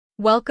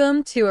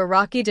Welcome to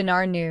Iraqi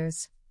Dinar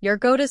News, your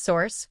go-to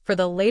source for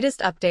the latest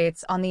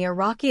updates on the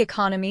Iraqi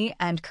economy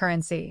and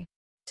currency.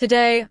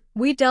 Today,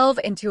 we delve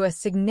into a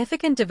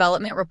significant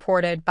development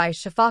reported by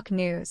Shafaq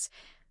News.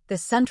 The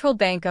Central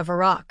Bank of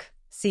Iraq,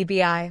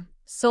 CBI,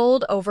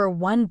 sold over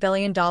 $1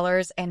 billion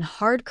in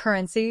hard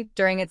currency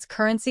during its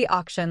currency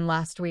auction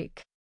last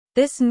week.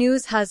 This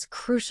news has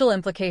crucial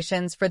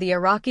implications for the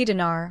Iraqi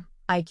dinar,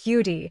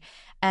 IQD,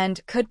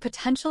 and could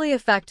potentially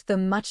affect the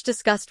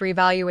much-discussed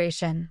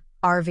revaluation,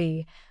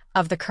 RV,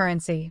 of the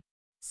currency.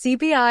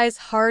 CBI's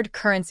hard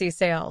currency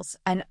sales,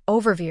 an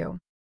overview.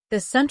 The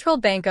Central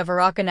Bank of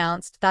Iraq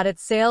announced that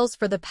its sales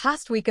for the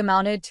past week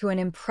amounted to an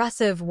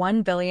impressive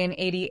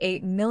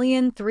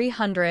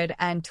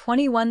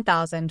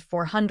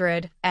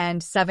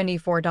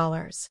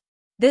 $1,088,321,474.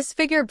 This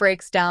figure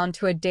breaks down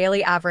to a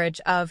daily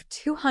average of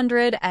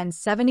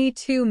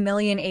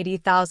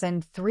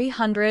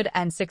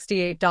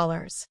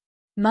 $272,080,368.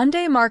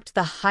 Monday marked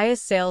the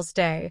highest sales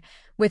day,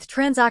 with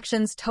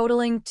transactions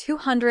totaling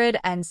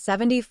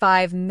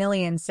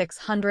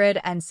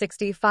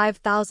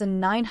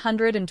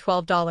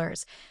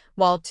 $275,665,912,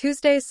 while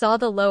Tuesday saw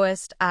the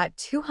lowest at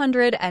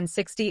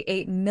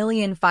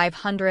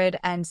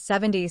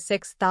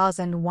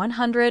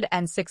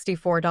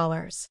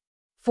 $268,576,164.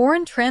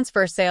 Foreign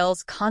transfer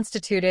sales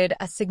constituted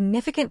a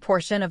significant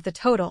portion of the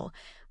total,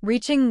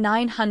 reaching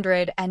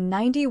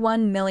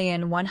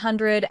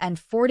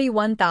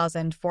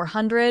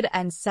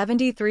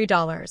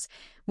 $991,141,473,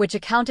 which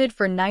accounted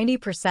for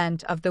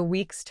 90% of the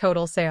week's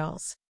total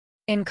sales.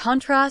 In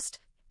contrast,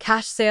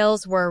 cash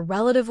sales were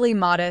relatively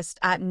modest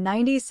at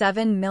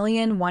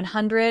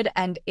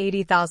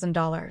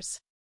 $97,180,000.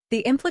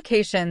 The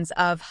implications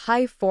of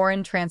high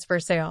foreign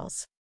transfer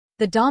sales.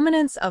 The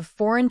dominance of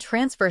foreign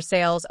transfer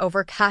sales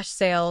over cash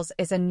sales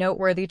is a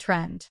noteworthy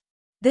trend.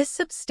 This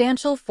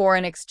substantial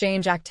foreign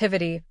exchange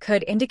activity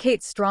could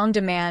indicate strong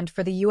demand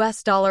for the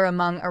US dollar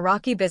among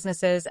Iraqi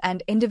businesses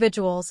and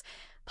individuals,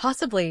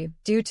 possibly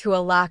due to a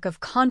lack of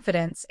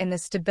confidence in the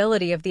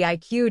stability of the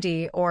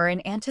IQD or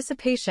in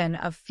anticipation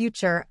of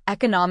future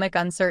economic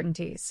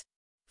uncertainties.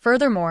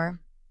 Furthermore,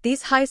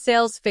 these high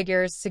sales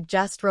figures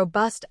suggest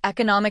robust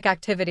economic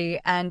activity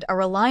and a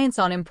reliance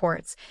on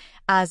imports,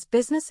 as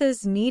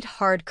businesses need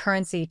hard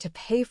currency to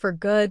pay for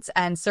goods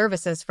and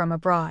services from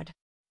abroad.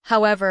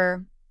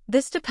 However,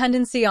 this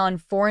dependency on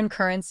foreign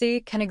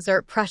currency can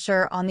exert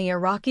pressure on the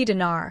Iraqi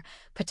dinar,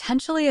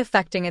 potentially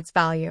affecting its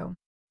value.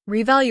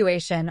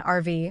 Revaluation,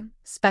 RV,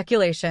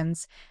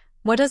 speculations.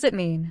 What does it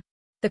mean?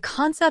 The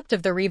concept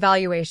of the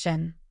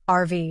revaluation,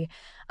 RV,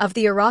 of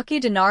the Iraqi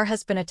dinar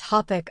has been a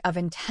topic of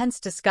intense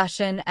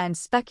discussion and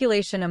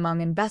speculation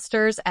among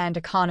investors and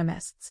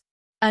economists.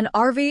 An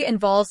RV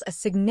involves a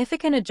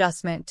significant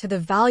adjustment to the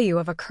value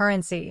of a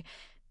currency,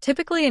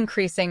 typically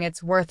increasing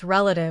its worth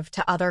relative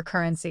to other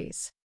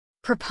currencies.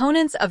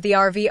 Proponents of the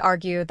RV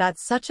argue that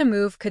such a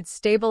move could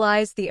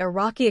stabilize the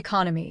Iraqi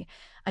economy,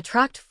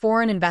 attract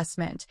foreign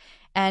investment,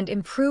 and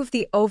improve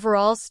the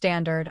overall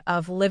standard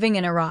of living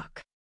in Iraq.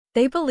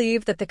 They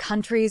believe that the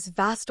country's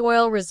vast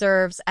oil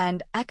reserves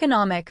and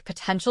economic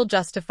potential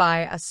justify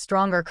a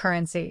stronger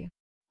currency.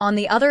 On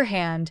the other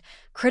hand,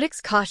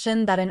 critics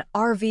caution that an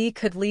RV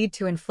could lead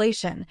to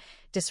inflation,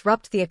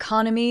 disrupt the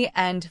economy,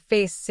 and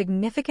face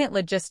significant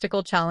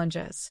logistical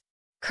challenges.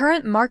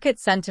 Current market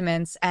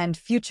sentiments and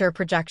future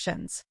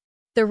projections.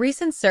 The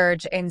recent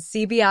surge in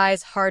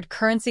CBI's hard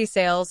currency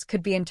sales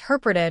could be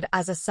interpreted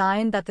as a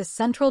sign that the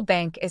central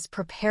bank is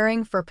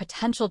preparing for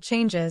potential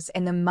changes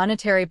in the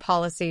monetary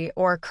policy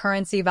or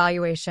currency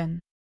valuation.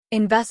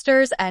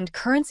 Investors and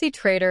currency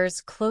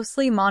traders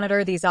closely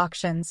monitor these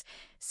auctions,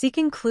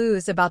 seeking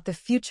clues about the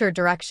future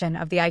direction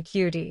of the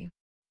IQD.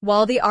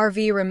 While the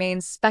RV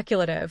remains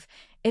speculative,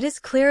 it is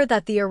clear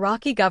that the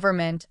Iraqi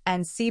government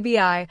and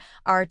CBI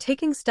are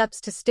taking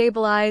steps to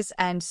stabilize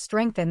and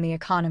strengthen the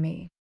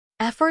economy.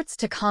 Efforts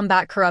to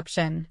combat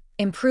corruption,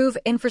 improve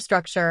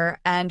infrastructure,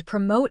 and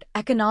promote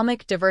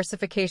economic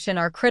diversification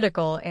are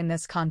critical in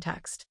this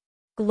context.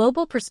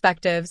 Global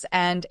perspectives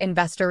and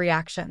investor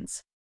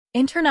reactions.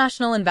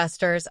 International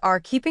investors are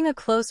keeping a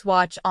close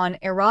watch on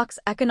Iraq's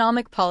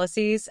economic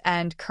policies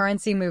and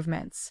currency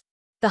movements.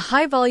 The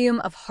high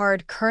volume of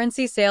hard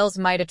currency sales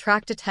might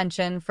attract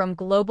attention from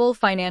global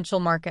financial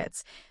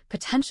markets,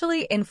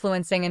 potentially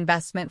influencing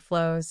investment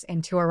flows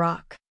into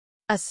Iraq.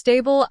 A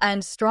stable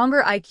and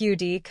stronger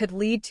IQD could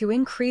lead to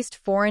increased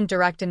foreign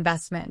direct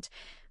investment,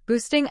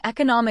 boosting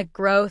economic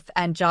growth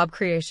and job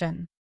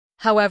creation.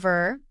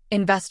 However,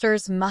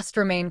 investors must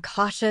remain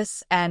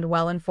cautious and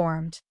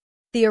well-informed.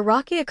 The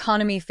Iraqi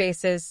economy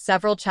faces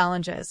several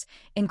challenges,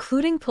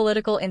 including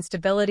political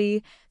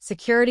instability,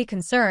 security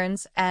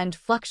concerns, and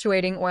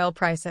fluctuating oil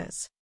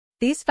prices.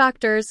 These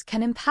factors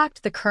can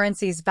impact the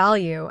currency's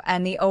value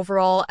and the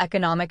overall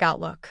economic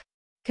outlook.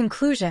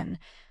 Conclusion: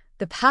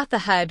 the path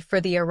ahead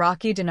for the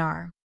Iraqi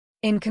dinar.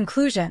 In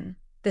conclusion,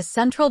 the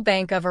Central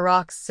Bank of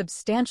Iraq's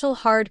substantial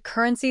hard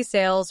currency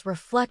sales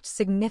reflect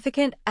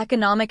significant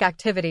economic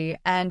activity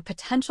and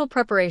potential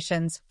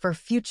preparations for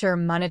future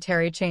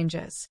monetary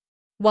changes.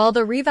 While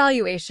the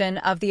revaluation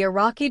of the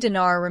Iraqi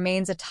dinar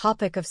remains a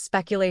topic of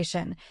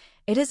speculation,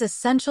 it is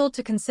essential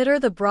to consider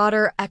the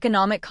broader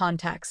economic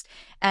context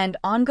and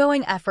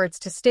ongoing efforts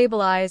to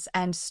stabilize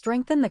and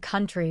strengthen the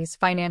country's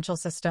financial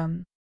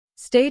system.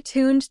 Stay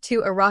tuned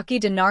to Iraqi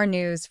Dinar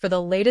News for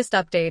the latest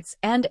updates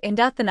and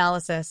in-depth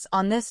analysis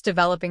on this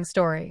developing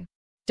story.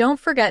 Don't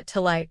forget to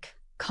like,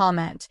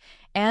 comment,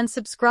 and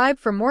subscribe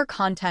for more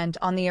content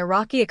on the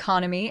Iraqi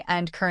economy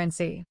and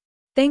currency.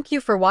 Thank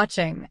you for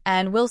watching,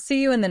 and we'll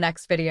see you in the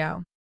next video.